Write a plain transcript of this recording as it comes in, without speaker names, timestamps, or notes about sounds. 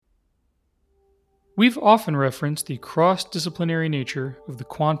We've often referenced the cross-disciplinary nature of the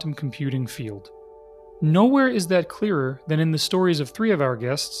quantum computing field. Nowhere is that clearer than in the stories of three of our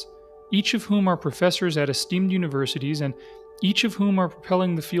guests, each of whom are professors at esteemed universities and each of whom are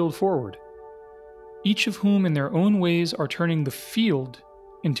propelling the field forward. Each of whom in their own ways are turning the field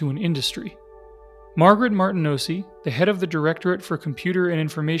into an industry. Margaret Martinosi, the head of the Directorate for Computer and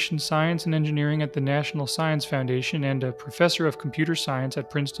Information Science and Engineering at the National Science Foundation and a professor of computer science at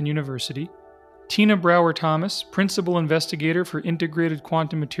Princeton University. Tina Brower-Thomas, Principal Investigator for Integrated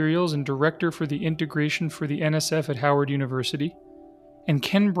Quantum Materials and Director for the Integration for the NSF at Howard University. And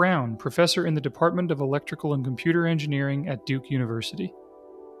Ken Brown, Professor in the Department of Electrical and Computer Engineering at Duke University.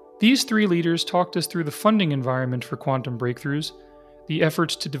 These three leaders talked us through the funding environment for quantum breakthroughs, the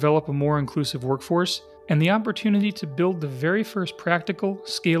efforts to develop a more inclusive workforce, and the opportunity to build the very first practical,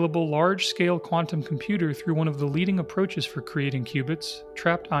 scalable, large-scale quantum computer through one of the leading approaches for creating qubits,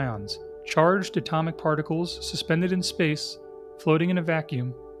 trapped ions, charged atomic particles suspended in space, floating in a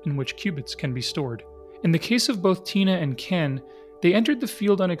vacuum, in which qubits can be stored. In the case of both Tina and Ken, they entered the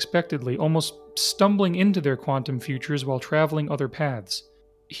field unexpectedly, almost stumbling into their quantum futures while traveling other paths.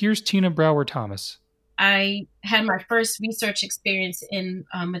 Here's Tina Brower-Thomas. I had my first research experience in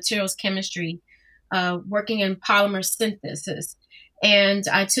materials chemistry, working in polymer synthesis. And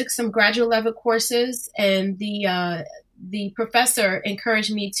I took some graduate level courses, and the professor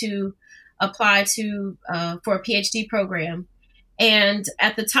encouraged me to apply for a PhD program. And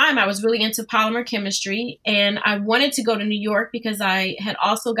at the time, I was really into polymer chemistry, and I wanted to go to New York because I had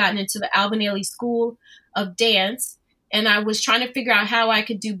also gotten into the Alvin Ailey School of Dance, and I was trying to figure out how I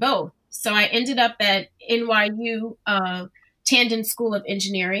could do both. So I ended up at NYU Tandon School of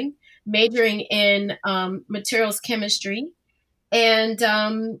Engineering, majoring in materials chemistry. And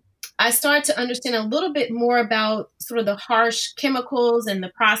I started to understand a little bit more about sort of the harsh chemicals and the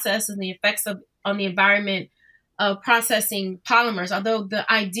processes and the effects on the environment of processing polymers. Although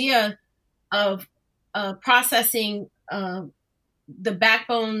the idea of processing the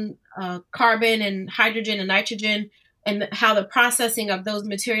backbone carbon and hydrogen and nitrogen and how the processing of those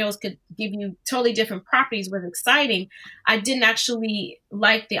materials could give you totally different properties was exciting. I didn't actually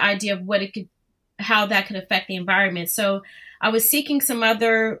like the idea of how that could affect the environment. So I was seeking some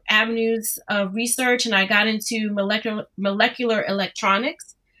other avenues of research, and I got into molecular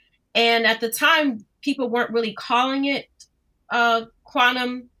electronics. And at the time, people weren't really calling it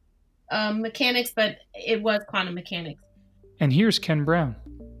quantum mechanics, but it was quantum mechanics. And here's Ken Brown.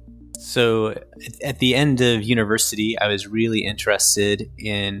 So at the end of university, I was really interested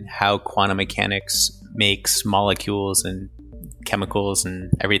in how quantum mechanics makes molecules and chemicals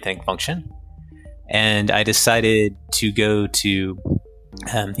and everything function. And I decided to go to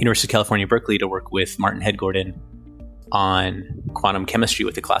University of California, Berkeley to work with Martin Head-Gordon on quantum chemistry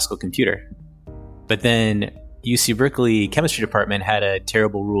with the classical computer. But then UC Berkeley chemistry department had a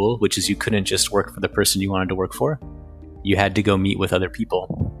terrible rule, which is you couldn't just work for the person you wanted to work for. You had to go meet with other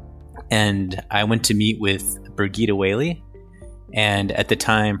people. And I went to meet with Birgitta Whaley. And at the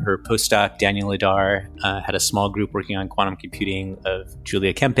time, her postdoc, Daniel Adar, had a small group working on quantum computing of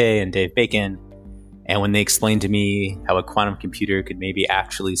Julia Kempe and Dave Bacon. And when they explained to me how a quantum computer could maybe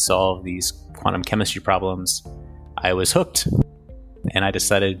actually solve these quantum chemistry problems, I was hooked. And I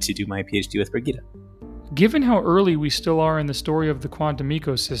decided to do my PhD with Birgitta. Given how early we still are in the story of the quantum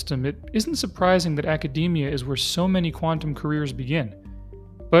ecosystem, it isn't surprising that academia is where so many quantum careers begin.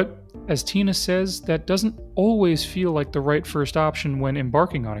 But, as Tina says, that doesn't always feel like the right first option when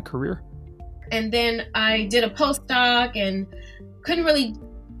embarking on a career. And then I did a postdoc and couldn't really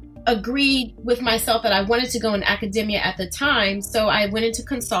agree with myself that I wanted to go in academia at the time. So I went into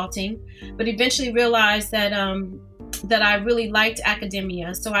consulting, but eventually realized that I really liked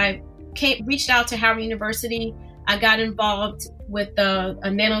academia. So I reached out to Howard University. I got involved with a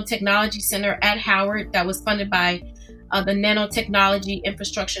nanotechnology center at Howard that was funded by the Nanotechnology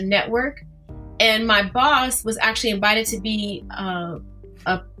Infrastructure Network. And my boss was actually invited to be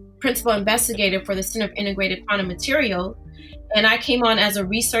a principal investigator for the Center of Integrated Quantum Materials. And I came on as a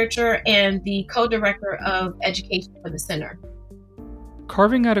researcher and the co-director of education for the center.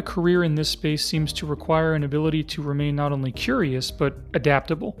 Carving out a career in this space seems to require an ability to remain not only curious, but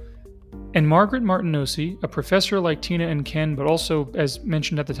adaptable. And Margaret Martinosi, a professor like Tina and Ken, but also, as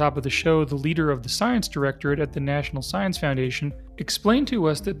mentioned at the top of the show, the leader of the Science Directorate at the National Science Foundation, explained to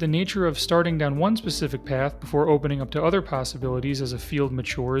us that the nature of starting down one specific path before opening up to other possibilities as a field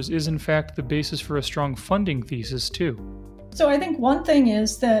matures is in fact the basis for a strong funding thesis too. So I think one thing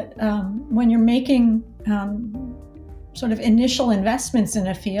is that when you're making sort of initial investments in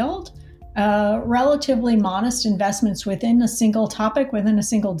a field, relatively modest investments within a single topic, within a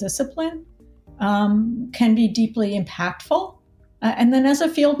single discipline, can be deeply impactful. And then as a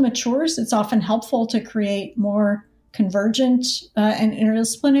field matures, it's often helpful to create more convergent and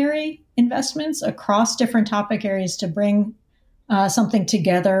interdisciplinary investments across different topic areas to bring something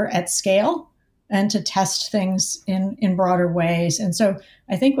together at scale and to test things in broader ways. And so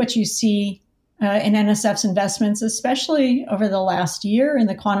I think what you see in NSF's investments, especially over the last year in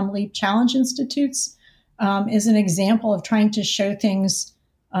the Quantum Leap Challenge Institutes, is an example of trying to show things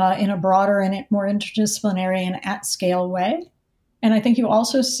in a broader and more interdisciplinary and at-scale way. And I think you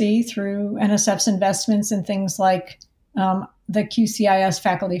also see through NSF's investments in things like the QCIS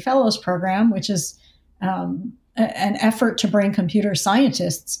Faculty Fellows Program, which is an effort to bring computer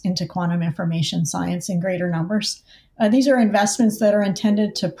scientists into quantum information science in greater numbers. These are investments that are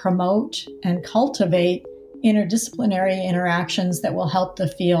intended to promote and cultivate interdisciplinary interactions that will help the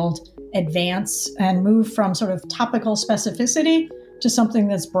field advance and move from sort of topical specificity to something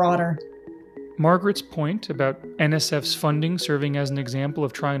that's broader. Margaret's point about NSF's funding serving as an example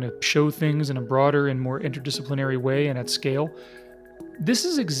of trying to show things in a broader and more interdisciplinary way and at scale, this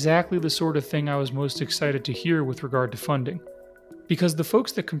is exactly the sort of thing I was most excited to hear with regard to funding. Because the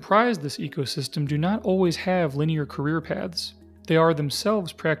folks that comprise this ecosystem do not always have linear career paths. They are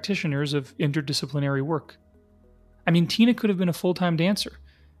themselves practitioners of interdisciplinary work. I mean, Tina could have been a full-time dancer,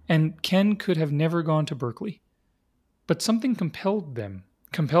 and Ken could have never gone to Berkeley. But something compelled them.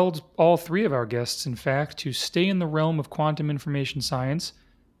 Compelled all three of our guests, in fact, to stay in the realm of quantum information science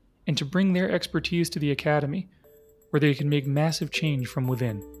and to bring their expertise to the academy, where they can make massive change from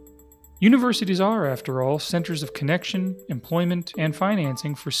within. Universities are, after all, centers of connection, employment, and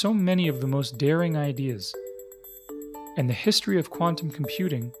financing for so many of the most daring ideas. And the history of quantum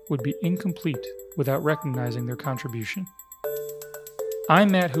computing would be incomplete without recognizing their contribution. I'm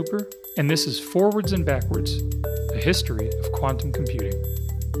Matt Hooper, and this is Forwards and Backwards, a history of quantum computing.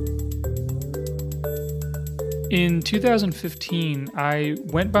 In 2015, I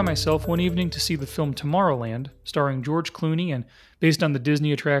went by myself one evening to see the film Tomorrowland, starring George Clooney and based on the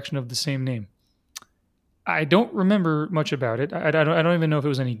Disney attraction of the same name. I don't remember much about it. I don't even know if it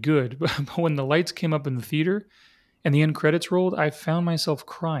was any good, but when the lights came up in the theater and the end credits rolled, I found myself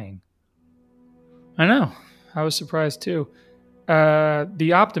crying. I know, I was surprised too.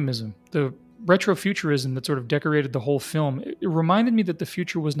 The optimism, the retrofuturism that sort of decorated the whole film, it reminded me that the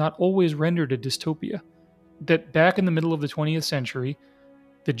future was not always rendered a dystopia. That back in the middle of the 20th century,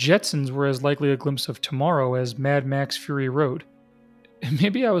 the Jetsons were as likely a glimpse of tomorrow as Mad Max Fury Road.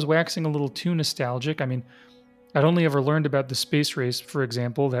 Maybe I was waxing a little too nostalgic. I mean, I'd only ever learned about the space race, for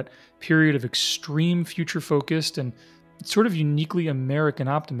example, that period of extreme future-focused and sort of uniquely American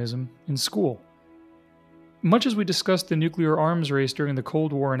optimism in school. Much as we discussed the nuclear arms race during the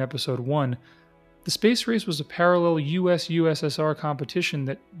Cold War in Episode 1, the space race was a parallel US-USSR competition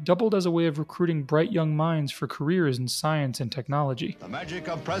that doubled as a way of recruiting bright young minds for careers in science and technology. The magic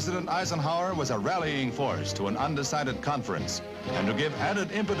of President Eisenhower was a rallying force to an undecided conference. And to give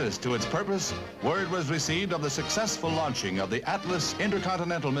added impetus to its purpose, word was received of the successful launching of the Atlas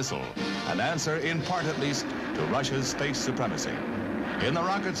intercontinental missile, an answer in part at least to Russia's space supremacy. In the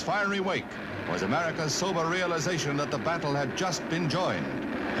rocket's fiery wake was America's sober realization that the battle had just been joined,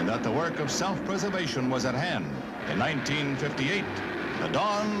 and that the work of self-preservation was at hand. In 1958, the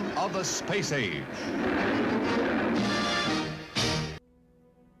dawn of the space age.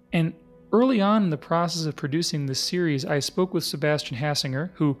 And early on in the process of producing this series, I spoke with Sebastian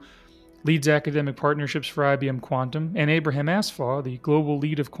Hassinger, who leads academic partnerships for IBM Quantum, and Abraham Asfaw, the global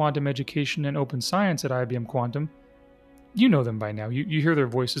lead of quantum education and open science at IBM Quantum. You know them by now. You hear their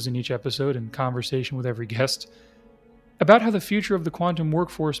voices in each episode and conversation with every guest. About how the future of the quantum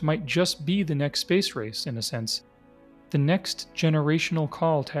workforce might just be the next space race, in a sense. The next generational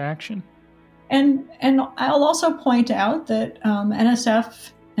call to action. And I'll also point out that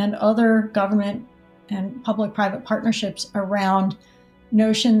NSF and other government and public-private partnerships around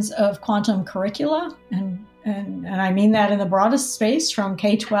notions of quantum curricula, and I mean that in the broadest space, from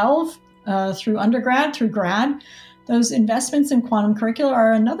K-12 through undergrad, through grad. Those investments in quantum curricula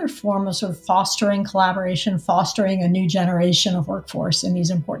are another form of sort of fostering collaboration, fostering a new generation of workforce in these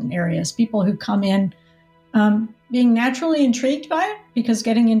important areas. People who come in being naturally intrigued by it, because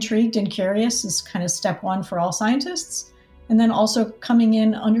getting intrigued and curious is kind of step one for all scientists. And then also coming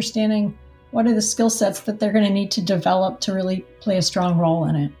in understanding what are the skill sets that they're going to need to develop to really play a strong role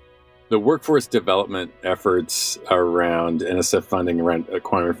in it. The workforce development efforts around NSF funding around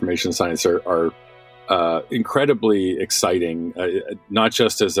quantum information science are incredibly exciting, not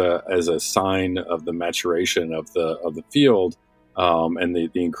just as a sign of the maturation of the field and the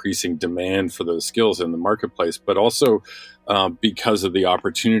increasing demand for those skills in the marketplace, but also because of the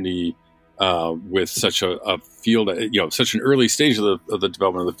opportunity with such a field, such an early stage of the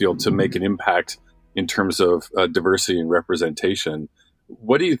development of the field to make an impact in terms of diversity and representation.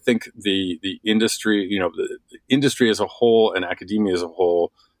 What do you think the industry, the industry as a whole and academia as a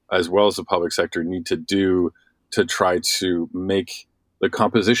whole, as well as the public sector, need to do to try to make the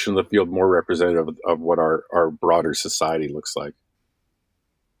composition of the field more representative of what our broader society looks like?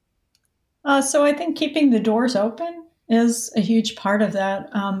 So I think keeping the doors open is a huge part of that.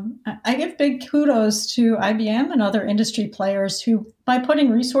 I give big kudos to IBM and other industry players who, by putting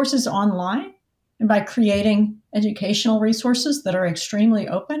resources online and by creating educational resources that are extremely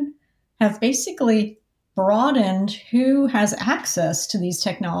open, have basically broadened who has access to these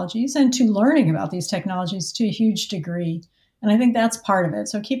technologies and to learning about these technologies to a huge degree. And I think that's part of it.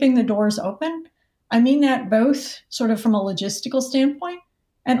 So keeping the doors open, I mean that both sort of from a logistical standpoint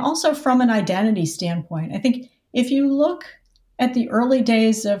and also from an identity standpoint. I think if you look at the early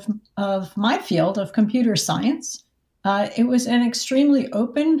days of my field of computer science, it was an extremely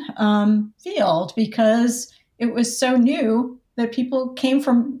open field because it was so new that people came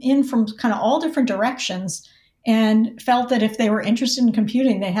from kind of all different directions and felt that if they were interested in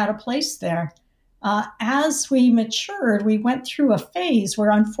computing, they had a place there. As we matured, we went through a phase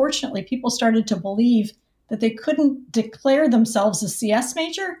where, unfortunately, people started to believe that they couldn't declare themselves a CS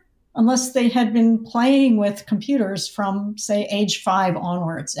major unless they had been playing with computers from, say, age 5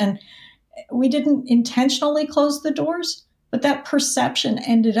 onwards. And we didn't intentionally close the doors, but that perception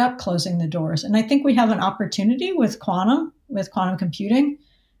ended up closing the doors. And I think we have an opportunity with quantum computing,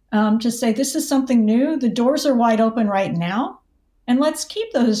 to say this is something new. The doors are wide open right now. And let's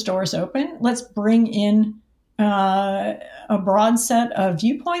keep those doors open. Let's bring in a broad set of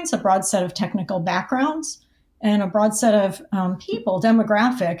viewpoints, a broad set of technical backgrounds, and a broad set of people,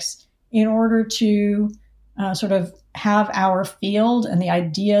 demographics, in order to sort of have our field and the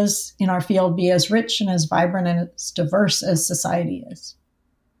ideas in our field be as rich and as vibrant and as diverse as society is.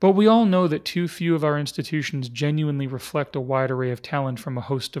 But we all know that too few of our institutions genuinely reflect a wide array of talent from a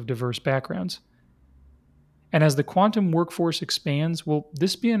host of diverse backgrounds. And as the quantum workforce expands, will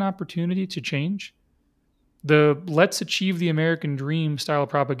this be an opportunity to change? The "let's achieve the American dream" style of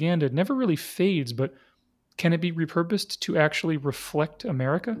propaganda never really fades, but can it be repurposed to actually reflect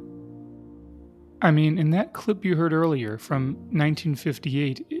America? I mean, in that clip you heard earlier from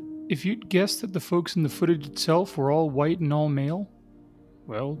 1958, if you'd guessed that the folks in the footage itself were all white and all male,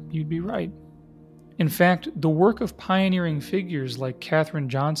 well, you'd be right. In fact, the work of pioneering figures like Katherine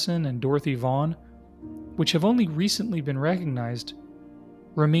Johnson and Dorothy Vaughan, which have only recently been recognized,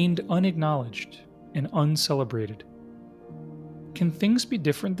 remained unacknowledged and uncelebrated. Can things be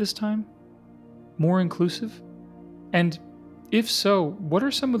different this time? More inclusive? And if so, what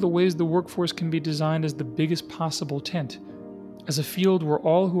are some of the ways the workforce can be designed as the biggest possible tent, as a field where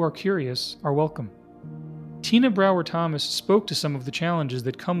all who are curious are welcome? Tina Brower-Thomas spoke to some of the challenges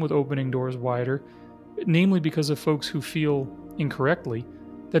that come with opening doors wider, namely because of folks who feel, incorrectly,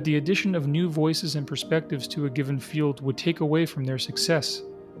 that the addition of new voices and perspectives to a given field would take away from their success,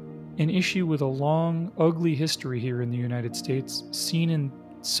 an issue with a long, ugly history here in the United States, seen in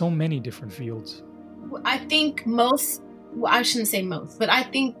so many different fields. I think I shouldn't say most, but I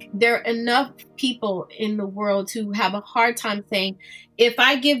think there are enough people in the world who have a hard time saying, if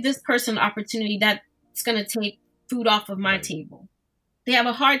I give this person an opportunity, that's going to take food off of my table. They have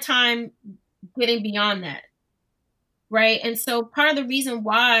a hard time getting beyond that. Right. And so part of the reason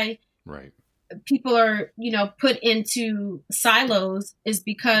why people are, put into silos is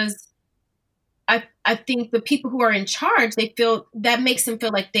because I think the people who are in charge, they feel that makes them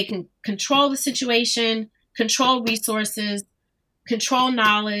feel like they can control the situation, control resources, control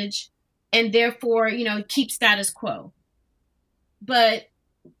knowledge, and therefore, keep status quo. But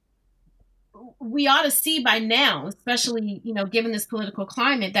we ought to see by now, especially, given this political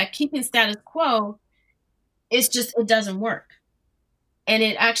climate, that keeping status quo it doesn't work. And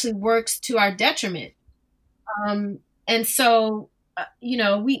it actually works to our detriment. And so,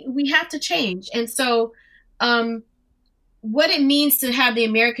 we have to change. And so what it means to have the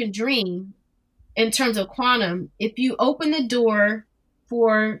American dream in terms of quantum, if you open the door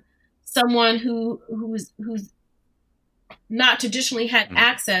for someone who's not traditionally had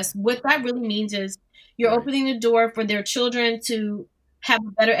access, what that really means is you're opening the door for their children to have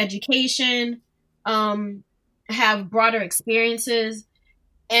a better education, have broader experiences,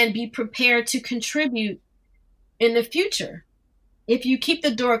 and be prepared to contribute in the future. If you keep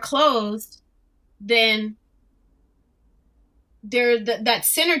the door closed, then that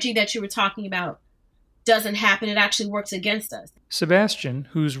synergy that you were talking about doesn't happen. It actually works against us. Sebastian,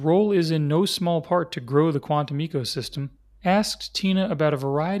 whose role is in no small part to grow the quantum ecosystem, asked Tina about a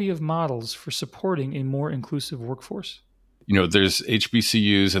variety of models for supporting a more inclusive workforce. There's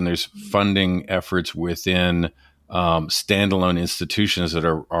HBCUs and there's funding efforts within standalone institutions that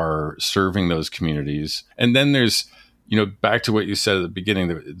are serving those communities. And then there's, back to what you said at the beginning,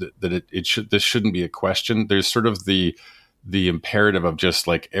 that this shouldn't be a question. There's sort of the imperative of just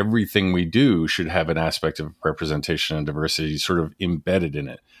like everything we do should have an aspect of representation and diversity sort of embedded in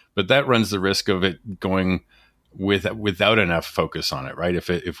it. But that runs the risk of it going without enough focus on it, right?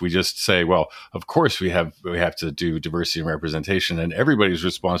 If we just say, well, of course we have to do diversity and representation and everybody's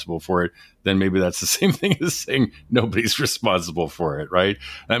responsible for it, then maybe that's the same thing as saying nobody's responsible for it, right?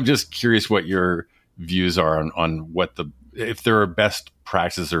 And I'm just curious what your views are on if there are best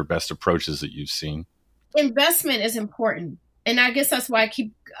practices or best approaches that you've seen. Investment is important, and I guess that's why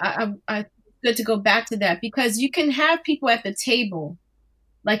I good to go back to that, because you can have people at the table,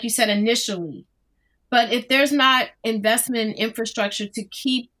 like you said initially. But if there's not investment in infrastructure to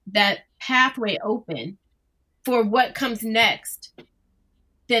keep that pathway open for what comes next,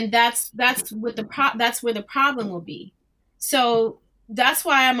 then that's where the problem will be. So that's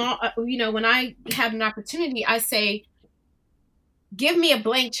why I'm all, when I have an opportunity, I say, give me a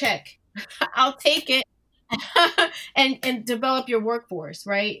blank check. I'll take it and develop your workforce,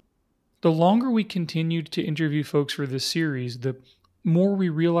 right? The longer we continued to interview folks for this series, the more we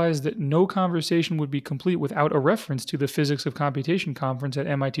realized that no conversation would be complete without a reference to the Physics of Computation conference at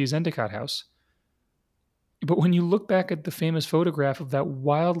MIT's Endicott House. But when you look back at the famous photograph of that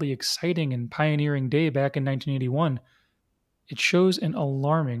wildly exciting and pioneering day back in 1981, it shows an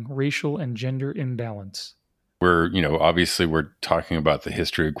alarming racial and gender imbalance. Obviously we're talking about the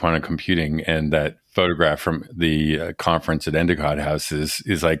history of quantum computing, and that photograph from the conference at Endicott House is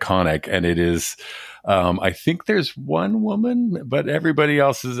iconic. And it is, I think there's one woman, but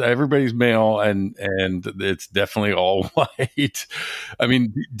everybody's male, and it's definitely all white. I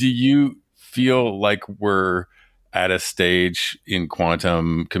mean, do you feel like we're at a stage in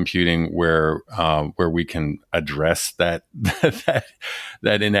quantum computing where we can address that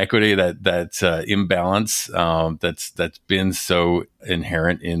inequity, that imbalance that's been so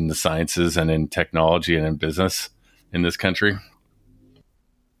inherent in the sciences and in technology and in business in this country?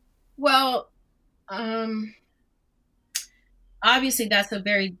 Well, obviously that's a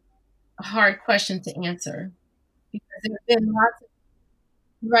very hard question to answer, because there's been lots of,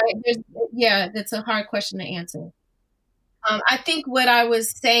 right. That's a hard question to answer. I think what I was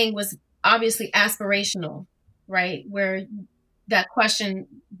saying was obviously aspirational, right? Where that question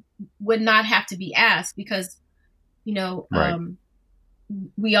would not have to be asked, because, right.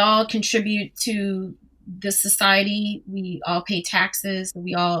 We all contribute to the society. We all pay taxes.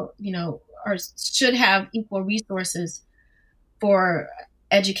 We all, should have equal resources for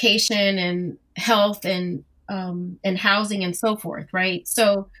education and health and housing and so forth, right?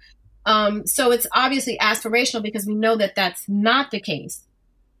 So it's obviously aspirational, because we know that that's not the case.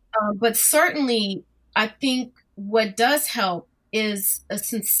 But certainly, I think what does help is a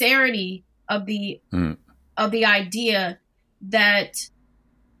sincerity of the idea that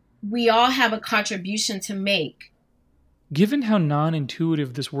we all have a contribution to make. Given how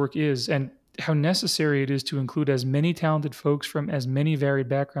non-intuitive this work is, and how necessary it is to include as many talented folks from as many varied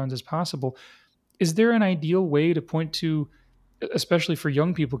backgrounds as possible, is there an ideal way to point to, especially for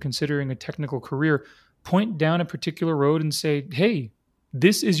young people considering a technical career, point down a particular road and say, hey,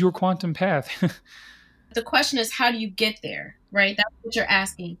 this is your quantum path? The question is, how do you get there, right? That's what you're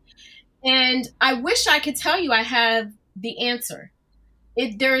asking. And I wish I could tell you I have the answer.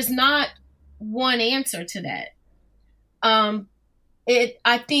 There is not one answer to that.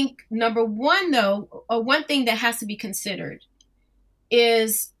 I think number one, though, one thing that has to be considered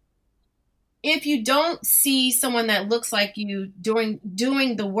is, if you don't see someone that looks like you doing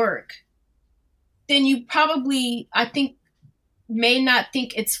the work, then you probably, I think, may not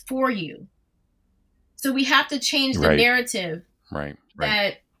think it's for you. So we have to change the narrative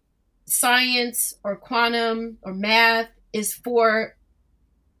that science or quantum or math is for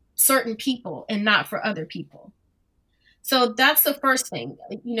certain people and not for other people. So that's the first thing.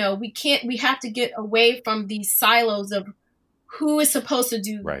 We have to get away from these silos of who is supposed to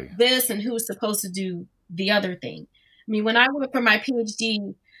do this and who is supposed to do the other thing. I mean, when I went for my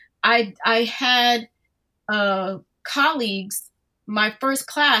PhD, I had colleagues, my first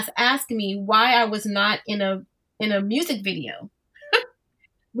class, ask me why I was not in a music video.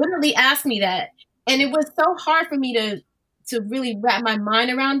 Literally asked me that. And it was so hard for me to really wrap my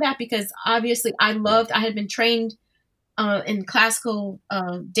mind around that, because obviously I had been trained in classical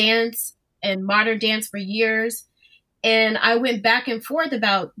dance and modern dance for years. And I went back and forth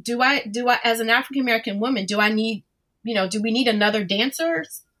about, do I, as an African-American woman, do I need do we need another dancer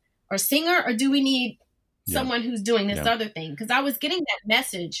or singer, or do we need someone who's doing this other thing? Because I was getting that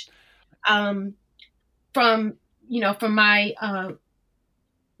message from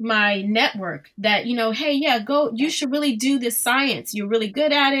my network that, hey, go, you should really do this science. You're really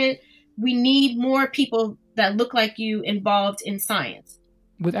good at it. We need more people that look like you involved in science.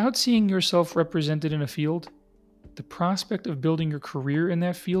 Without seeing yourself represented in a field, the prospect of building your career in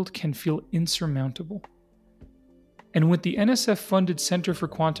that field can feel insurmountable. And with the NSF-funded Center for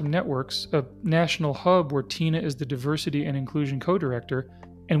Quantum Networks, a national hub where Tina is the Diversity and Inclusion Co-Director,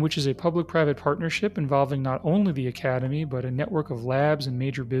 and which is a public-private partnership involving not only the Academy, but a network of labs and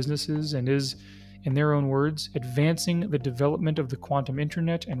major businesses, and is, in their own words, advancing the development of the quantum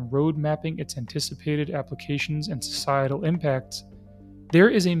internet and road mapping its anticipated applications and societal impacts, there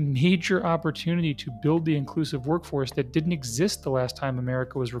is a major opportunity to build the inclusive workforce that didn't exist the last time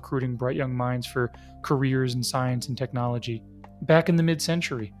America was recruiting bright young minds for careers in science and technology. Back in the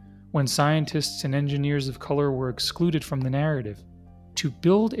mid-century, when scientists and engineers of color were excluded from the narrative. To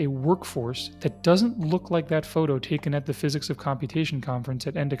build a workforce that doesn't look like that photo taken at the Physics of Computation conference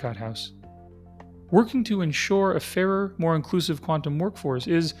at Endicott House. Working to ensure a fairer, more inclusive quantum workforce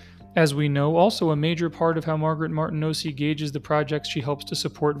is, as we know, also a major part of how Margaret Martinosi gauges the projects she helps to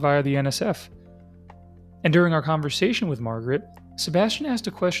support via the NSF. And during our conversation with Margaret, Sebastian asked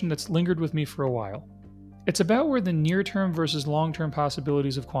a question that's lingered with me for a while. It's about where the near-term versus long-term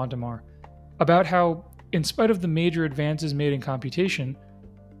possibilities of quantum are. About how, in spite of the major advances made in computation,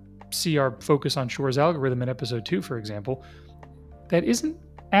 see our focus on Shor's algorithm in episode 2, for example, that isn't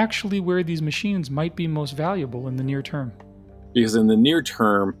actually where these machines might be most valuable in the near term. Because in the near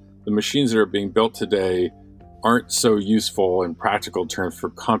term, the machines that are being built today aren't so useful in practical terms for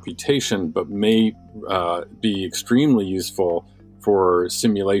computation, but may be extremely useful for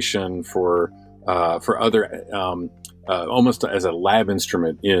simulation, for other, almost as a lab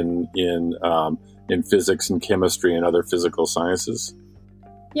instrument in physics and chemistry and other physical sciences.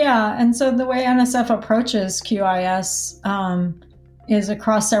 Yeah, and so the way NSF approaches QIS is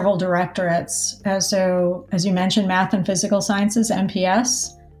across several directorates. So, as you mentioned, Math and Physical Sciences,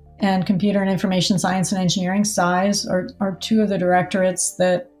 MPS, and Computer and Information Science and Engineering, SCIES, are two of the directorates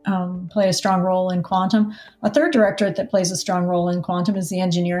that play a strong role in quantum. A third directorate that plays a strong role in quantum is the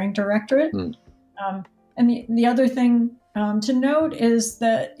Engineering Directorate. And the other thing to note is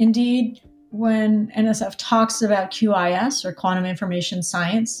that, indeed, when NSF talks about QIS, or Quantum Information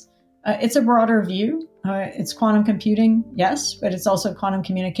Science, it's a broader view. It's quantum computing, yes, but it's also quantum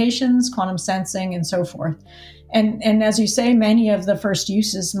communications, quantum sensing, and so forth. And as you say, many of the first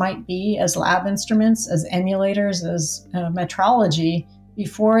uses might be as lab instruments, as emulators, as metrology,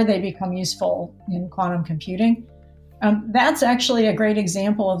 before they become useful in quantum computing. That's actually a great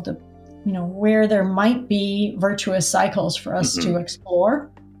example of where there might be virtuous cycles for us to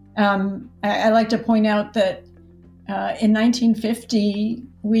explore. I like to point out that in 1950,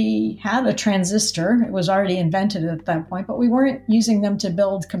 we had a transistor. It was already invented at that point, but we weren't using them to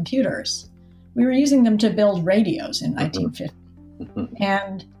build computers. We were using them to build radios in 1950.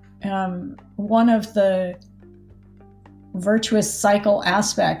 And one of the virtuous cycle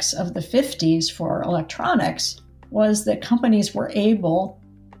aspects of the 50s for electronics was that companies were able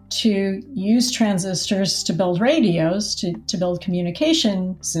to use transistors to build radios, to build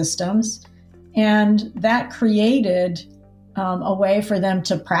communication systems. And that created a way for them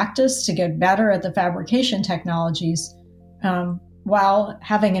to practice, to get better at the fabrication technologies, while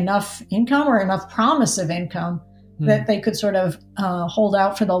having enough income or enough promise of income that they could sort of hold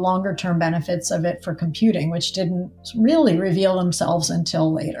out for the longer term benefits of it for computing, which didn't really reveal themselves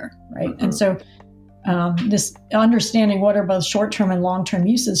until later, right? And so this understanding what are both short-term and long-term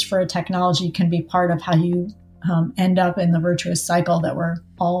uses for a technology can be part of how you end up in the virtuous cycle that we're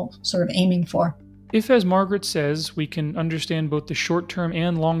all sort of aiming for. If, as Margaret says, we can understand both the short-term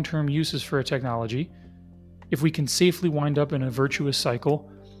and long-term uses for a technology, if we can safely wind up in a virtuous cycle,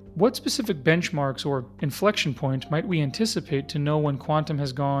 what specific benchmarks or inflection point might we anticipate to know when quantum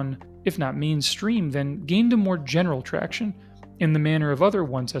has gone, if not mainstream, then gained a more general traction in the manner of other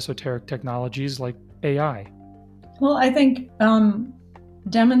once esoteric technologies like AI? Well, I think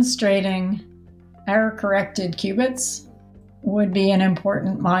demonstrating error-corrected qubits would be an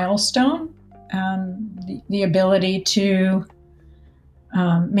important milestone. The ability to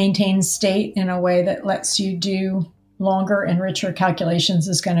maintain state in a way that lets you do longer and richer calculations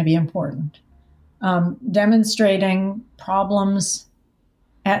is going to be important. Demonstrating problems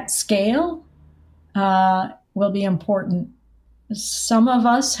at scale will be important. Some of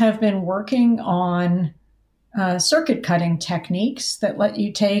us have been working on circuit cutting techniques that let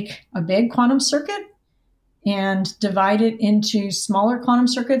you take a big quantum circuit and divide it into smaller quantum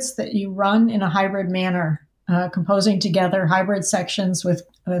circuits that you run in a hybrid manner, composing together hybrid sections with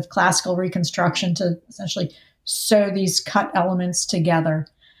classical reconstruction to essentially sew these cut elements together.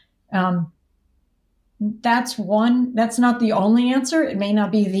 That's not the only answer. It may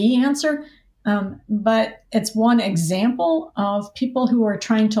not be the answer, but it's one example of people who are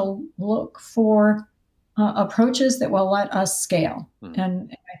trying to look for approaches that will let us scale.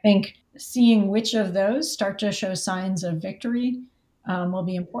 And I think seeing which of those start to show signs of victory will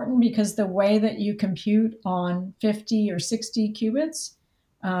be important, because the way that you compute on 50 or 60 qubits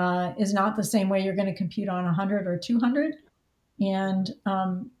is not the same way you're going to compute on 100 or 200. And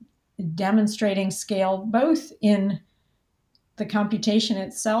demonstrating scale both in the computation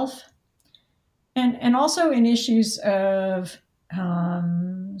itself and also in issues of,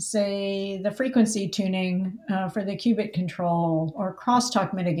 say, the frequency tuning for the qubit control or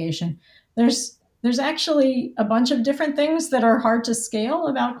crosstalk mitigation. There's actually a bunch of different things that are hard to scale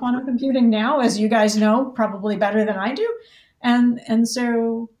about quantum computing now, as you guys know, probably better than I do. And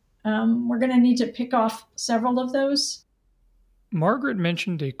so we're going to need to pick off several of those. Margaret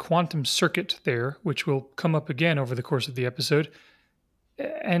mentioned a quantum circuit there, which will come up again over the course of the episode.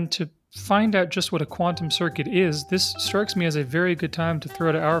 And to find out just what a quantum circuit is, this strikes me as a very good time to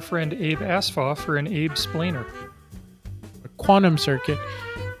throw to our friend Abe Asfaw for an Abe-splainer. A quantum circuit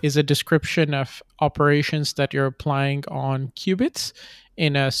is a description of operations that you're applying on qubits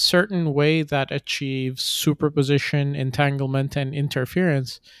in a certain way that achieves superposition, entanglement, and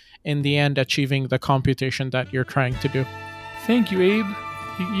interference, in the end achieving the computation that you're trying to do. Thank you, Abe.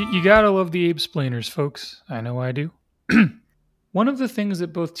 You gotta love the Abe-splainers, folks. I know I do. One of the things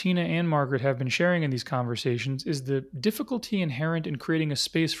that both Tina and Margaret have been sharing in these conversations is the difficulty inherent in creating a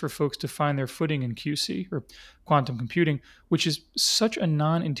space for folks to find their footing in QC, or quantum computing, which is such a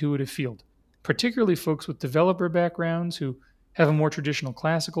non-intuitive field, particularly folks with developer backgrounds who have a more traditional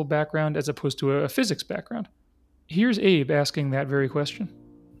classical background as opposed to a physics background. Here's Abe asking that very question.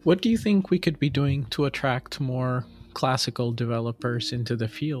 What do you think we could be doing to attract more classical developers into the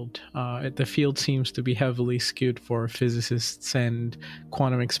field? The field seems to be heavily skewed for physicists and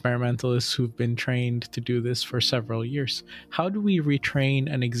quantum experimentalists who've been trained to do this for several years. How do we retrain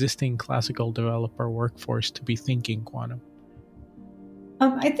an existing classical developer workforce to be thinking quantum?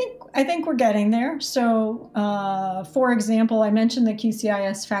 I think we're getting there. So, for example, I mentioned the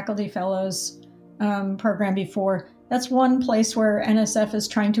QCIS Faculty Fellows program before. That's one place where NSF is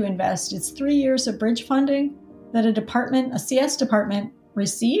trying to invest. It's 3 years of bridge funding that a CS department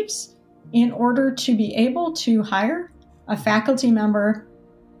receives in order to be able to hire a faculty member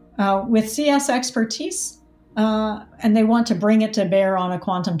with CS expertise, and they want to bring it to bear on a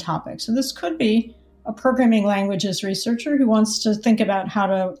quantum topic. So this could be a programming languages researcher who wants to think about how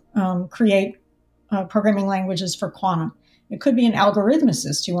to create programming languages for quantum. It could be an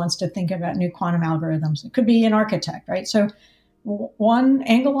algorithmicist who wants to think about new quantum algorithms. It could be an architect, right? So one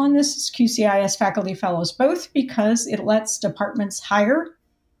angle on this is QCIS Faculty Fellows, both because it lets departments hire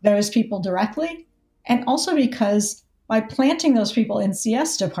those people directly, and also because by planting those people in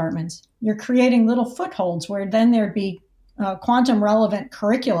CS departments, you're creating little footholds where then there'd be quantum relevant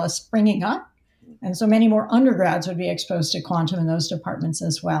curricula springing up. And so many more undergrads would be exposed to quantum in those departments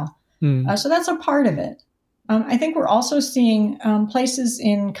as well. So that's a part of it. I think we're also seeing places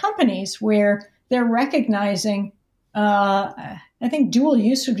in companies where they're recognizing, I think dual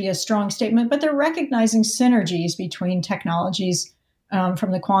use would be a strong statement, but they're recognizing synergies between technologies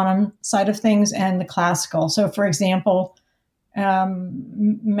from the quantum side of things and the classical. So, for example,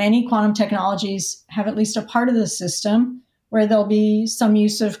 many quantum technologies have at least a part of the system where there'll be some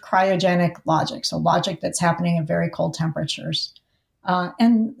use of cryogenic logic, so logic that's happening at very cold temperatures.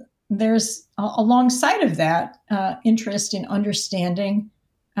 And there's, alongside of that, interest in understanding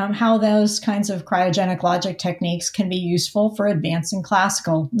how those kinds of cryogenic logic techniques can be useful for advancing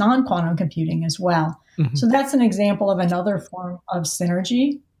classical non-quantum computing as well. Mm-hmm. So that's an example of another form of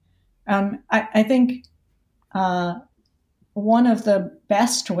synergy. I think one of the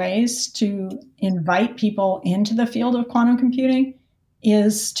best ways to invite people into the field of quantum computing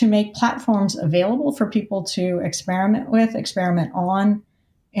is to make platforms available for people to experiment with, experiment on,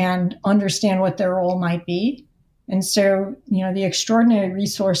 and understand what their role might be. And so, the extraordinary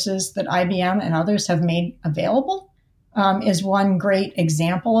resources that IBM and others have made available is one great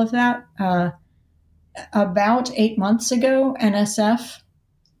example of that. About 8 months ago, NSF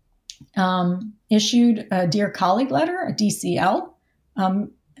issued a Dear Colleague letter, a DCL,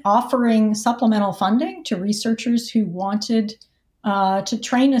 offering supplemental funding to researchers who wanted to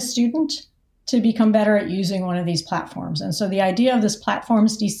train a student to become better at using one of these platforms. And so the idea of this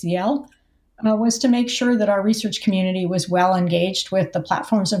platform's DCL was to make sure that our research community was well engaged with the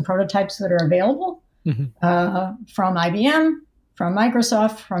platforms and prototypes that are available from IBM, from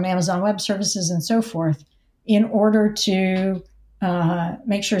Microsoft, from Amazon Web Services, and so forth, in order to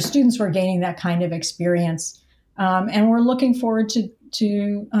make sure students were gaining that kind of experience. And we're looking forward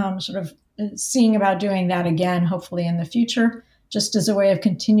to sort of seeing about doing that again, hopefully in the future, just as a way of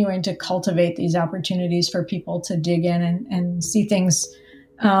continuing to cultivate these opportunities for people to dig in and see things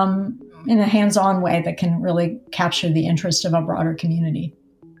in a hands-on way that can really capture the interest of a broader community.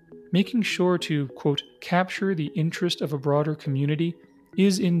 Making sure to, quote, capture the interest of a broader community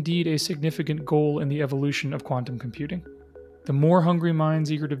is indeed a significant goal in the evolution of quantum computing. The more hungry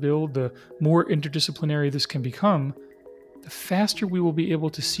minds eager to build, the more interdisciplinary this can become, the faster we will be able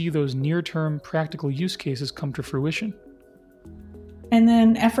to see those near-term practical use cases come to fruition. And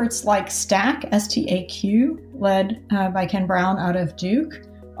then efforts like STAQ, S-T-A-Q, led by Ken Brown out of Duke,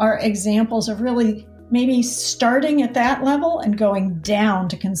 are examples of really maybe starting at that level and going down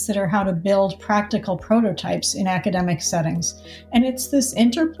to consider how to build practical prototypes in academic settings. And it's this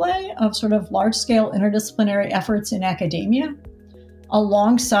interplay of sort of large-scale interdisciplinary efforts in academia,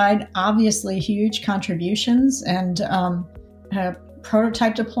 alongside obviously huge contributions and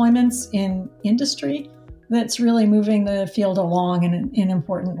prototype deployments in industry, that's really moving the field along in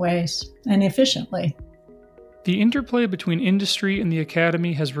important ways and efficiently. The interplay between industry and the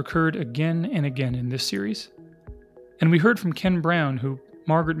academy has recurred again and again in this series. And we heard from Ken Brown, who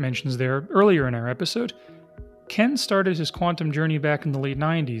Margaret mentions there earlier in our episode. Ken started his quantum journey back in the late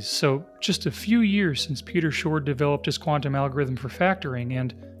 90s, so just a few years since Peter Shor developed his quantum algorithm for factoring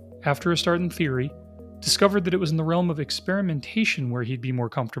and, after a start in theory, discovered that it was in the realm of experimentation where he'd be more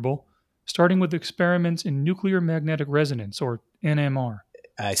comfortable, starting with experiments in nuclear magnetic resonance, or NMR.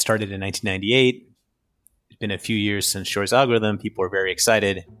 I started in 1998. It's been a few years since Shor's algorithm. People were very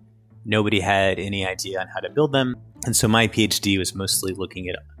excited. Nobody had any idea on how to build them. And so my PhD was mostly looking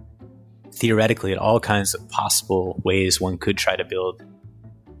at, theoretically, at all kinds of possible ways one could try to build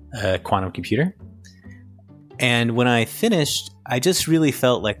a quantum computer. And when I finished, I just really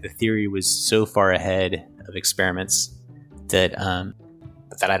felt like the theory was so far ahead of experiments that I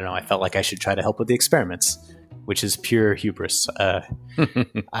don't know, I felt like I should try to help with the experiments, which is pure hubris.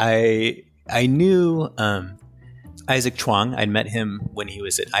 I knew Isaac Chuang. I'd met him when he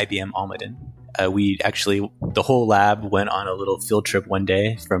was at IBM Almaden. The whole lab went on a little field trip one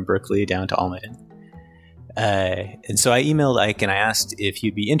day from Berkeley down to Almaden. And so I emailed Ike and I asked if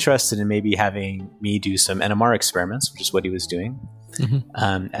he'd be interested in maybe having me do some NMR experiments, which is what he was doing,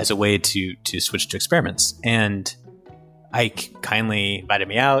 as a way to switch to experiments. And Ike kindly invited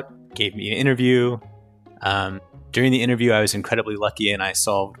me out, gave me an interview. During the interview, I was incredibly lucky and I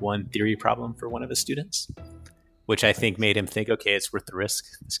solved one theory problem for one of his students, which I think made him think, okay, it's worth the risk.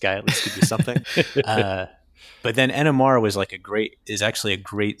 This guy at least could do something. But then NMR is actually a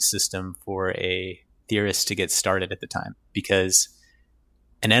great system for a theorist to get started at the time, because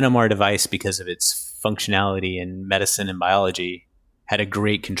an NMR device, because of its functionality in medicine and biology, had a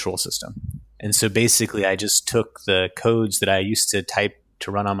great control system. And so basically I just took the codes that I used to type to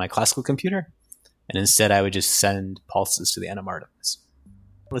run on my classical computer, and instead I would just send pulses to the NMR device.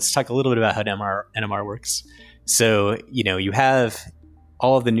 Let's talk a little bit about how NMR works. So, you have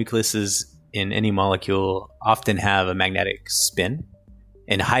all of the nucleuses in any molecule often have a magnetic spin.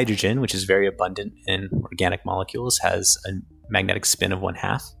 And hydrogen, which is very abundant in organic molecules, has a magnetic spin of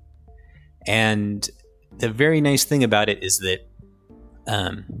 1/2. And the very nice thing about it is that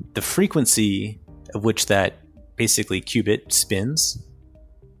the frequency of which that basically qubit spins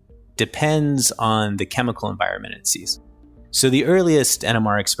depends on the chemical environment it sees. So the earliest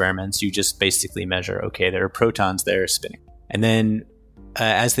NMR experiments, you just basically measure, okay, there are protons there spinning. And then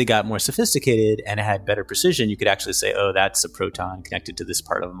as they got more sophisticated and had better precision, you could actually say, oh, that's a proton connected to this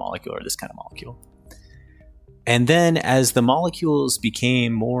part of a molecule or this kind of molecule. And then as the molecules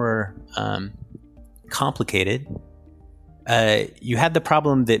became more complicated, you had the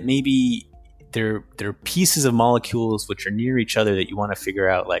problem that maybe there are pieces of molecules which are near each other that you want to figure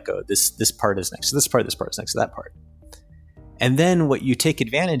out, like, oh, this part is next to this part is next to that part. And then what you take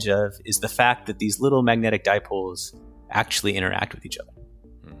advantage of is the fact that these little magnetic dipoles actually interact with each other.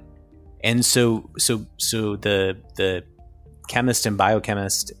 And so the chemist and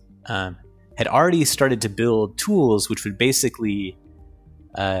biochemist had already started to build tools which would basically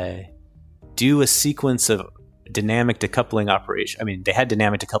do a sequence of dynamic decoupling operation. I mean, they had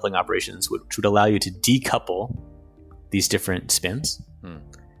dynamic decoupling operations which would allow you to decouple these different spins.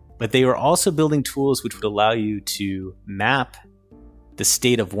 But they were also building tools which would allow you to map the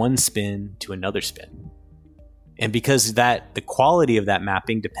state of one spin to another spin. And because the quality of that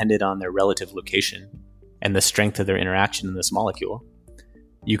mapping depended on their relative location and the strength of their interaction in this molecule,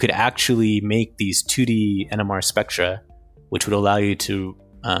 you could actually make these 2D NMR spectra, which would allow you to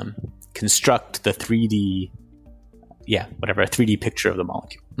construct the 3D, a 3D picture of the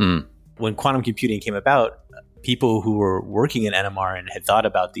molecule. When quantum computing came about, people who were working in NMR and had thought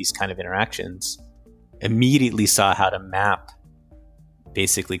about these kind of interactions immediately saw how to map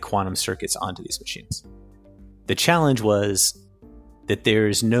basically quantum circuits onto these machines. The challenge was that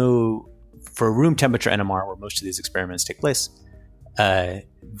there's for room temperature NMR, where most of these experiments take place, the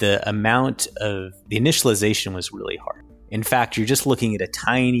initialization was really hard. In fact, you're just looking at a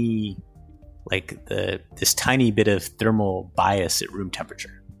tiny, this tiny bit of thermal bias at room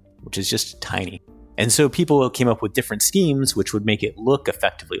temperature, which is just tiny. And so people came up with different schemes which would make it look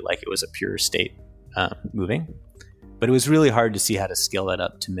effectively like it was a pure state moving. But it was really hard to see how to scale that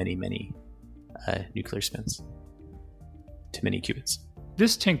up to many, many nuclear spins, to many qubits.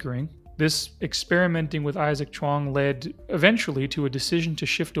 This tinkering, this experimenting with Isaac Chuang, led eventually to a decision to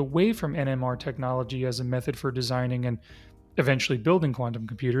shift away from NMR technology as a method for designing and eventually building quantum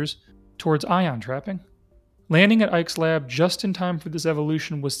computers towards ion trapping. Landing at Ike's lab just in time for this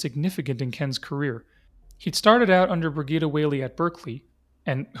evolution was significant in Ken's career. He'd started out under Brigitte Whaley at Berkeley,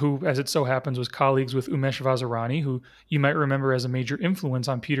 and who, as it so happens, was colleagues with Umesh Vazirani, who you might remember as a major influence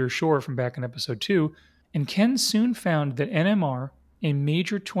on Peter Shor from back in episode 2, and Ken soon found that NMR, a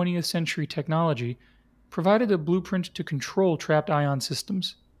major 20th century technology, provided a blueprint to control trapped ion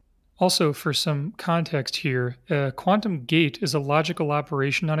systems. Also, for some context here, a quantum gate is a logical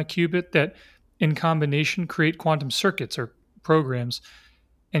operation on a qubit that, in combination, create quantum circuits or programs.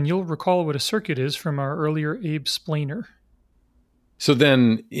 And you'll recall what a circuit is from our earlier Abe splainer. So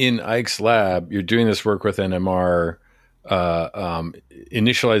then in Ike's lab, you're doing this work with NMR.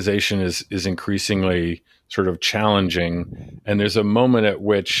 Initialization is increasingly sort of challenging. And there's a moment at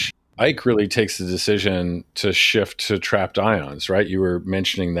which Ike really takes the decision to shift to trapped ions, right? You were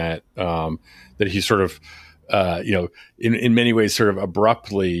mentioning that he sort of, in many ways sort of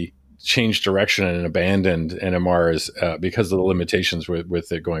abruptly changed direction and abandoned NMR because of the limitations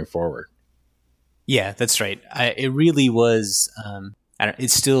with it going forward. Yeah, that's right. It really was, it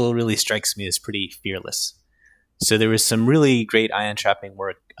still really strikes me as pretty fearless. So there was some really great ion trapping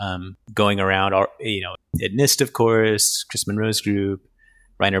work going around, at NIST, of course, Chris Monroe's group,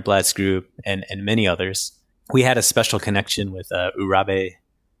 Rainer Blatt's group, and many others. We had a special connection with Urabe,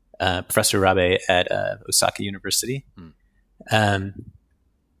 Professor Urabe at Osaka University. But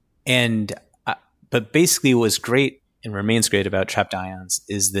basically what was great and remains great about trapped ions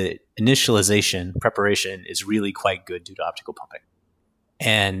is that initialization, preparation, is really quite good due to optical pumping.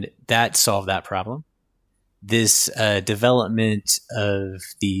 And that solved that problem. This development of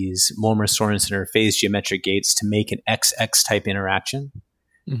these Molmar-Sorensen or phase geometric gates to make an XX type interaction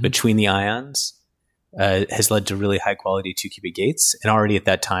between the ions has led to really high quality 2-qubit gates. And already at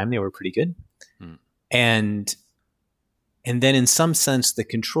that time, they were pretty good. And then in some sense, the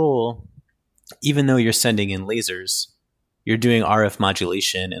control, even though you're sending in lasers, you're doing RF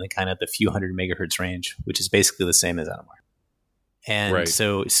modulation in the kind of the few hundred megahertz range, which is basically the same as NMR. And right.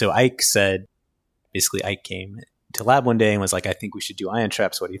 So Ike said, basically Ike came to lab one day and was like, I think we should do ion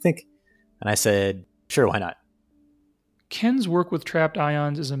traps. What do you think? And I said, sure, why not? Ken's work with trapped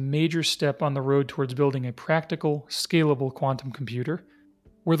ions is a major step on the road towards building a practical, scalable quantum computer.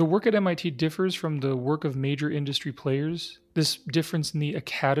 Where the work at MIT differs from the work of major industry players, this difference in the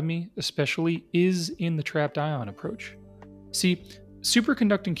academy especially is in the trapped ion approach. See,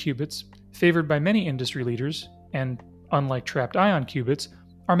 superconducting qubits, favored by many industry leaders, and unlike trapped ion qubits,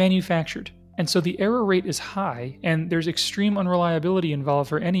 are manufactured, and so the error rate is high and there's extreme unreliability involved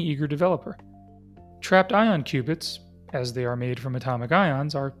for any eager developer. Trapped ion qubits, as they are made from atomic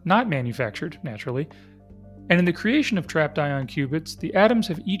ions, are not manufactured, naturally, and in the creation of trapped ion qubits, the atoms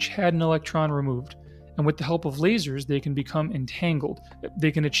have each had an electron removed, and with the help of lasers, they can become entangled.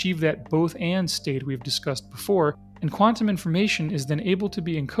 They can achieve that both-and state we've discussed before, and quantum information is then able to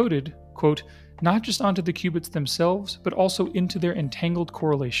be encoded, quote, not just onto the qubits themselves, but also into their entangled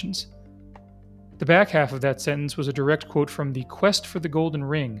correlations. The back half of that sentence was a direct quote from The Quest for the Golden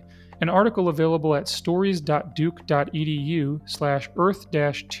Ring, an article available at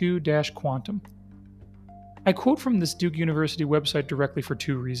stories.duke.edu/earth-2-quantum. I quote from this Duke University website directly for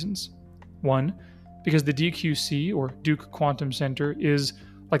two reasons. One, because the DQC, or Duke Quantum Center, is,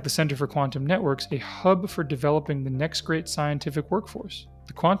 like the Center for Quantum Networks, a hub for developing the next great scientific workforce,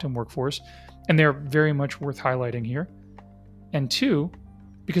 the quantum workforce, and they're very much worth highlighting here. And two,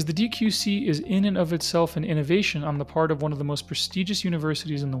 because the DQC is in and of itself an innovation on the part of one of the most prestigious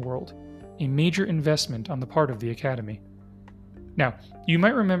universities in the world, a major investment on the part of the Academy. Now, you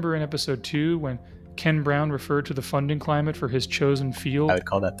might remember in episode 2 when Ken Brown referred to the funding climate for his chosen field. I would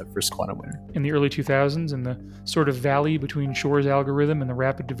call that the first quantum winter. In the early 2000s, in the sort of valley between Shor's algorithm and the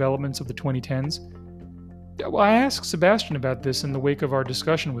rapid developments of the 2010s. Well, I asked Sebastian about this in the wake of our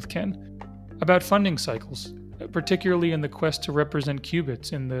discussion with Ken, about funding cycles, particularly in the quest to represent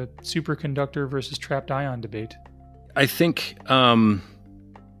qubits in the superconductor versus trapped ion debate. I think, there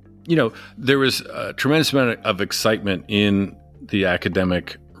was a tremendous amount of excitement in the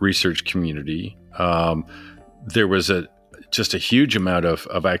academic research community. There was just a huge amount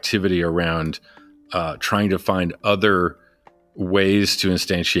of activity around trying to find other ways to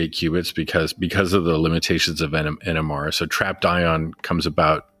instantiate qubits because of the limitations of NMR. So trapped ion comes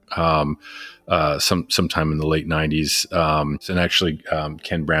about sometime in the late 90s. And actually,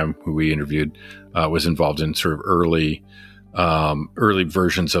 Ken Brown, who we interviewed, was involved in sort of early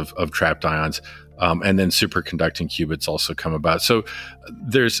versions of trapped ions. And then superconducting qubits also come about. So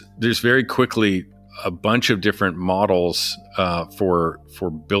there's very quickly a bunch of different models for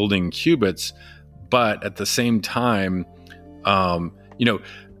building qubits, but at the same time,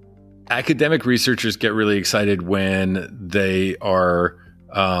 academic researchers get really excited when they are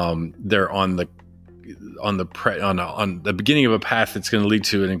they're on the beginning of a path that's going to lead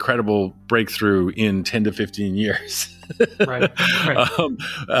to an incredible breakthrough in 10 to 15 years. Right.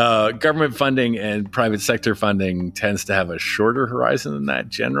 Government funding and private sector funding tends to have a shorter horizon than that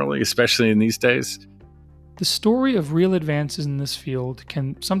generally, especially in these days. The story of real advances in this field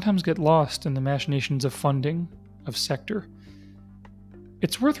can sometimes get lost in the machinations of funding, of sector.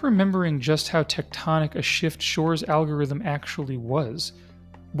 It's worth remembering just how tectonic a shift Shor's algorithm actually was,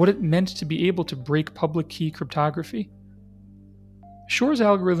 what it meant to be able to break public key cryptography. Shor's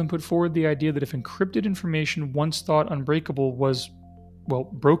algorithm put forward the idea that if encrypted information once thought unbreakable was,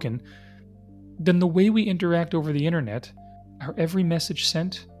 broken, then the way we interact over the internet, our every message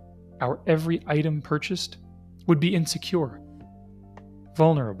sent, our every item purchased, would be insecure,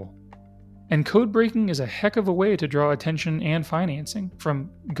 vulnerable. And code breaking is a heck of a way to draw attention and financing from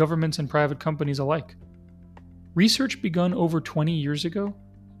governments and private companies alike. Research begun over 20 years ago,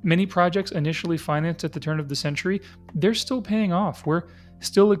 many projects initially financed at the turn of the century, they're still paying off. We're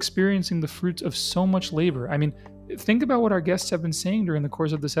still experiencing the fruits of so much labor. I mean, think about what our guests have been saying during the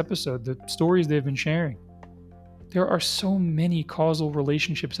course of this episode, the stories they've been sharing. There are so many causal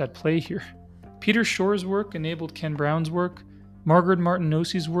relationships at play here. Peter Shor's work enabled Ken Brown's work, Margaret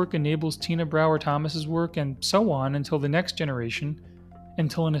Martinosi's work enables Tina Brouwer-Thomas's work, and so on until the next generation,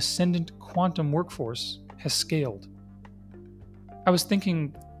 until an ascendant quantum workforce has scaled. I was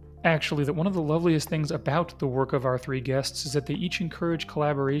thinking, actually, that one of the loveliest things about the work of our three guests is that they each encourage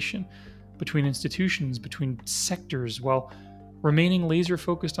collaboration between institutions, between sectors, while remaining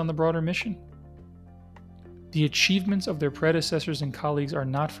laser-focused on the broader mission. The achievements of their predecessors and colleagues are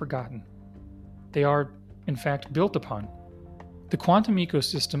not forgotten. They are, in fact, built upon. The quantum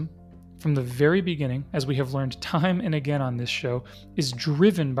ecosystem, from the very beginning, as we have learned time and again on this show, is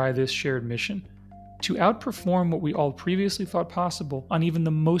driven by this shared mission to outperform what we all previously thought possible on even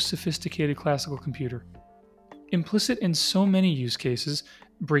the most sophisticated classical computer. Implicit in so many use cases,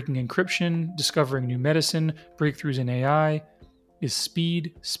 breaking encryption, discovering new medicine, breakthroughs in AI, is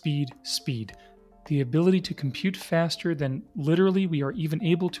speed, speed, speed. The ability to compute faster than literally we are even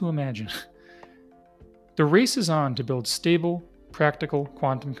able to imagine. The race is on to build stable, practical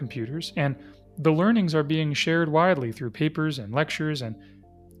quantum computers, and the learnings are being shared widely through papers and lectures, and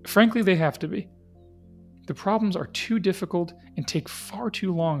frankly, they have to be. The problems are too difficult and take far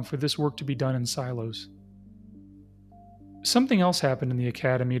too long for this work to be done in silos. Something else happened in the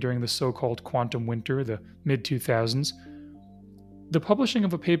Academy during the so-called quantum winter, the mid-2000s. The publishing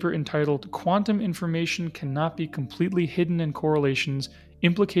of a paper entitled Quantum Information Cannot Be Completely Hidden in Correlations,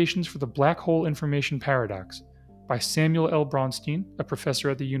 Implications for the Black Hole Information Paradox by Samuel L. Braunstein, a professor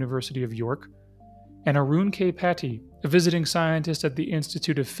at the University of York, and Arun K. Pati, a visiting scientist at the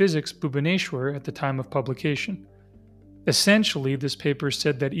Institute of Physics, Bhubaneswar, at the time of publication. Essentially, this paper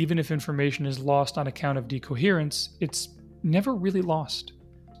said that even if information is lost on account of decoherence, it's never really lost.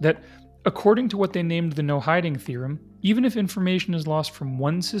 That, according to what they named the no-hiding theorem, even if information is lost from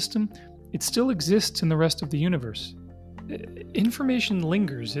one system, it still exists in the rest of the universe. Information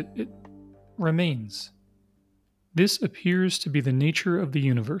lingers, it remains. This appears to be the nature of the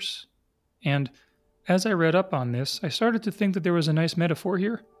universe. And as I read up on this, I started to think that there was a nice metaphor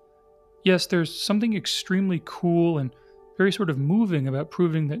here. Yes, there's something extremely cool and very sort of moving about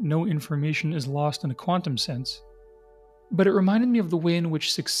proving that no information is lost in a quantum sense. But it reminded me of the way in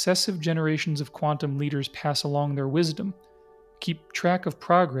which successive generations of quantum leaders pass along their wisdom, keep track of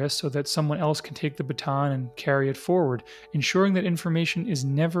progress so that someone else can take the baton and carry it forward, ensuring that information is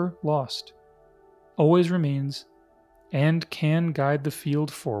never lost, always remains, and can guide the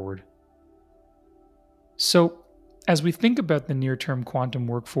field forward. So, as we think about the near-term quantum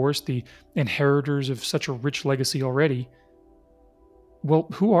workforce, the inheritors of such a rich legacy already, well,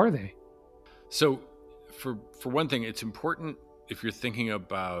 who are they? So, for one thing, it's important if you're thinking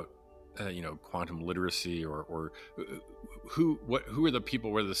about quantum literacy or who are the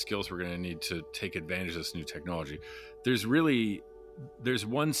people, what are the skills we're going to need to take advantage of this new technology. There's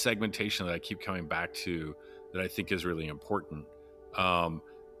one segmentation that I keep coming back to that I think is really important.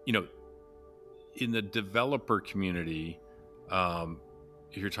 In the developer community,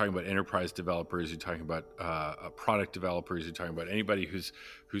 if you're talking about enterprise developers, you're talking about product developers, you're talking about anybody who's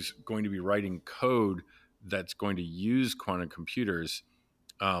going to be writing code that's going to use quantum computers,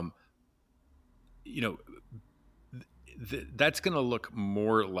 that's going to look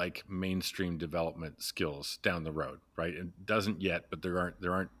more like mainstream development skills down the road, right? It doesn't yet, but there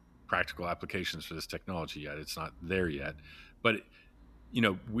aren't practical applications for this technology yet. It's not there yet, but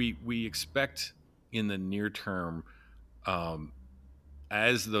we expect in the near term,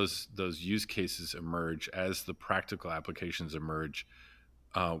 as those use cases emerge, as the practical applications emerge,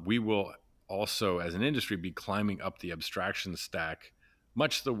 we will also, as an industry, be climbing up the abstraction stack,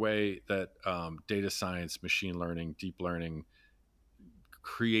 much the way that data science, machine learning, deep learning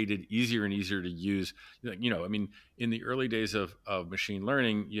created easier and easier to use. In the early days of machine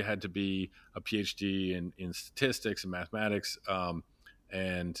learning, you had to be a PhD in statistics and mathematics,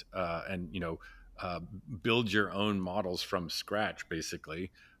 and build your own models from scratch,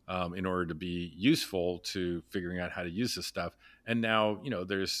 basically, in order to be useful to figuring out how to use this stuff. And now,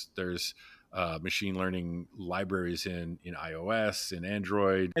 there's machine learning libraries in iOS, in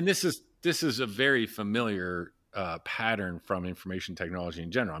Android, and this is a very familiar pattern from information technology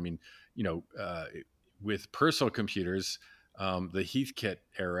in general. With personal computers, the Heathkit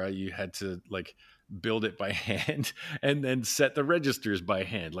era, you had to build it by hand and then set the registers by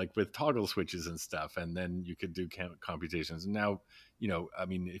hand, like with toggle switches and stuff, and then you could do computations. And now,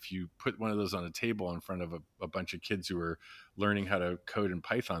 if you put one of those on a table in front of a bunch of kids who are learning how to code in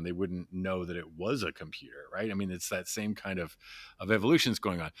Python, they wouldn't know that it was a computer, right? It's that same kind of evolutions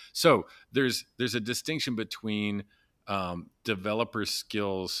going on. So there's a distinction between developer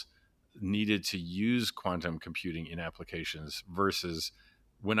skills needed to use quantum computing in applications versus,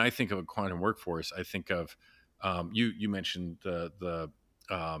 when I think of a quantum workforce, I think of you mentioned the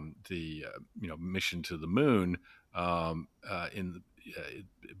mission to the moon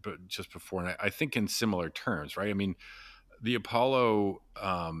but just before, and I think in similar terms, right? The Apollo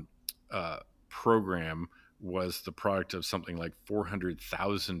program was the product of something like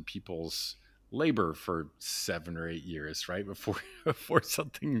 400,000 people's labor for 7 or 8 years, right, before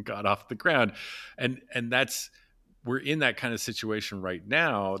something got off the ground, and we're in that kind of situation right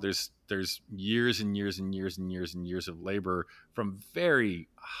now. There's years and years and years and years and years of labor from very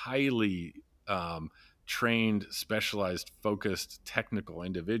highly trained, specialized, focused, technical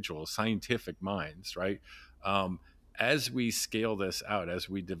individuals, scientific minds, right? As we scale this out, as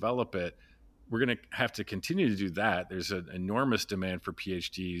we develop it, we're going to have to continue to do that. There's an enormous demand for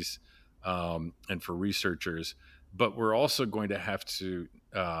PhDs and for researchers, but we're also going to have to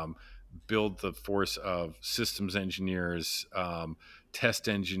build the force of systems engineers, test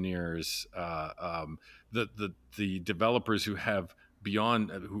engineers, the developers who have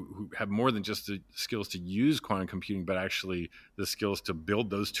who have more than just the skills to use quantum computing, but actually the skills to build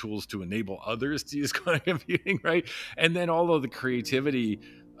those tools to enable others to use quantum computing, right? And then all of the creativity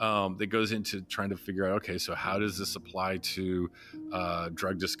that goes into trying to figure out, okay, so how does this apply to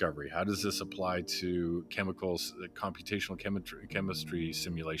drug discovery? How does this apply to chemicals, computational chemistry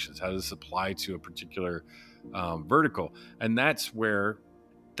simulations? How does this apply to a particular vertical? And that's where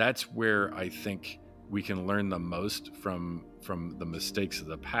I think we can learn the most from the mistakes of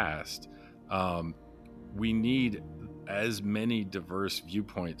the past. We need as many diverse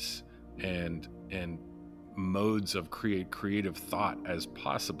viewpoints and modes of creative thought as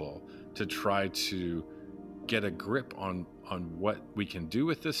possible to try to get a grip on what we can do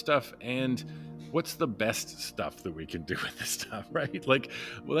with this stuff and what's the best stuff that we can do with this stuff, right?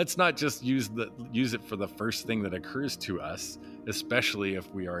 Let's not just use it for the first thing that occurs to us, especially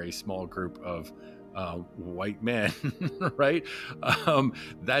if we are a small group of white men, right?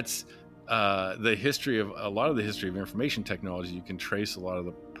 That's the history of a lot of the history of information technology. You can trace a lot of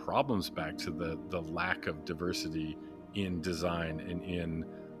the problems back to the lack of diversity in design and in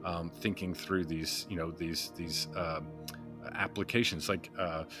thinking through these applications. Like,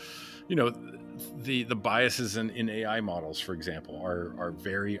 the biases in AI models, for example, are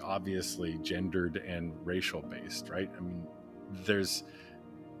very obviously gendered and racial based, right? I mean,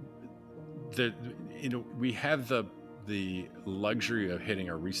 we have the luxury of hitting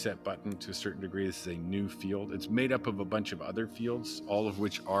a reset button to a certain degree. This is a new field. It's made up of a bunch of other fields, all of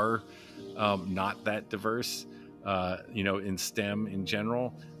which are not that diverse, in STEM in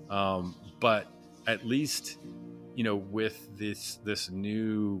general. But at least, with this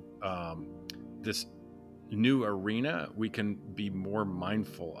new arena, we can be more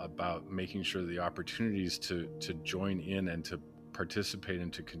mindful about making sure the opportunities to join in and to participate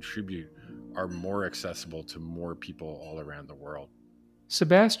and to contribute are more accessible to more people all around the world.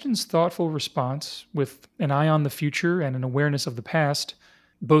 Sebastian's thoughtful response, with an eye on the future and an awareness of the past,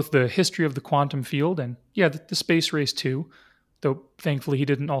 both the history of the quantum field and, the space race too, though thankfully he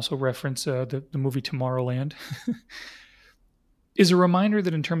didn't also reference the movie Tomorrowland, is a reminder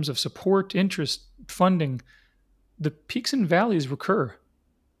that in terms of support, interest, funding, the peaks and valleys recur.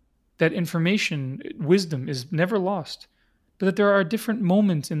 That information, wisdom is never lost, but that there are different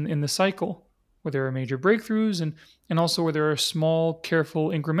moments in the cycle where there are major breakthroughs and also where there are small, careful,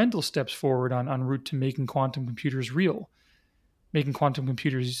 incremental steps forward en route to making quantum computers real, making quantum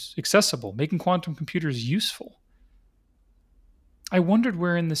computers accessible, making quantum computers useful. I wondered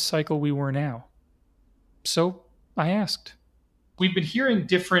where in this cycle we were now. So I asked. We've been hearing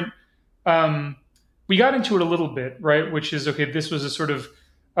different, we got into it a little bit, right? Which is, okay, this was a sort of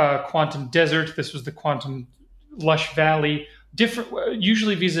quantum desert. This was the quantum lush valley, different,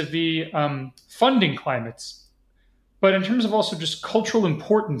 usually vis-a-vis funding climates. But in terms of also just cultural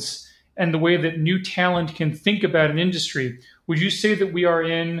importance and the way that new talent can think about an industry, would you say that we are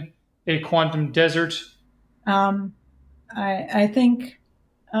in a quantum desert? I think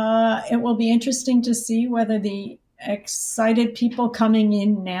it will be interesting to see whether the excited people coming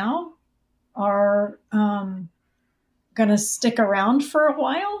in now are going to stick around for a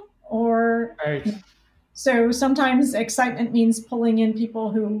while, or right. So sometimes excitement means pulling in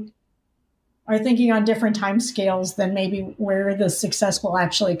people who are thinking on different time scales than maybe where the success will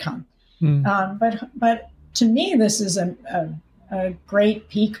actually come. But to me, this is a great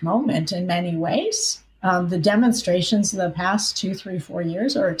peak moment in many ways. The demonstrations of the past 2, 3, 4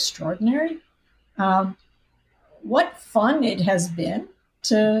 years are extraordinary. What fun it has been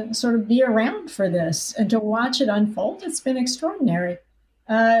to sort of be around for this and to watch it unfold. It's been extraordinary.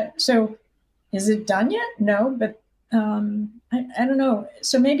 So is it done yet? No, but I don't know.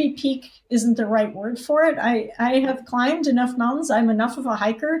 So maybe peak isn't the right word for it. I have climbed enough mountains. I'm enough of a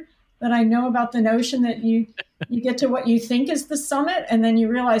hiker that I know about the notion that you get to what you think is the summit, and then you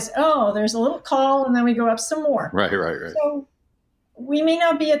realize, oh, there's a little call, and then we go up some more. Right. So we may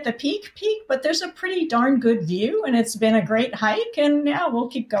not be at the peak, but there's a pretty darn good view, and it's been a great hike, and now we'll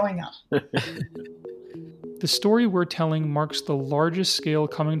keep going up. The story we're telling marks the largest scale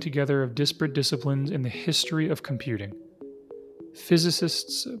coming together of disparate disciplines in the history of computing.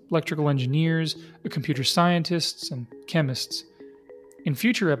 Physicists, electrical engineers, computer scientists, and chemists. In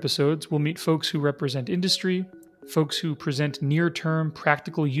future episodes, we'll meet folks who represent industry, folks who present near-term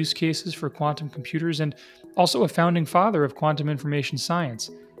practical use cases for quantum computers, and also a founding father of quantum information science.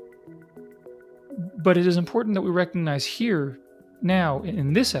 But it is important that we recognize here, now,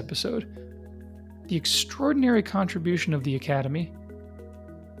 in this episode, the extraordinary contribution of the Academy,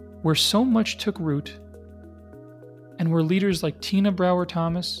 where so much took root, and where leaders like Tina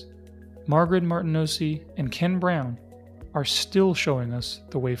Brouwer-Thomas, Margaret Martinosi, and Ken Brown are still showing us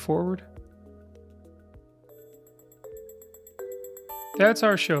the way forward. That's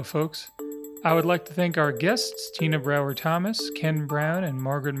our show, folks. I would like to thank our guests, Tina Brouwer-Thomas, Ken Brown, and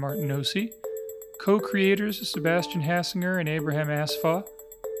Margaret Martinosi, co-creators Sebastian Hassinger and Abraham Asfaw,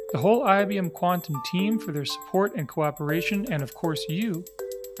 the whole IBM Quantum team for their support and cooperation, and of course you,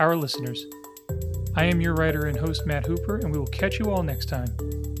 our listeners. I am your writer and host, Matt Hooper, and we will catch you all next time.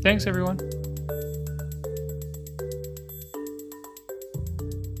 Thanks, everyone.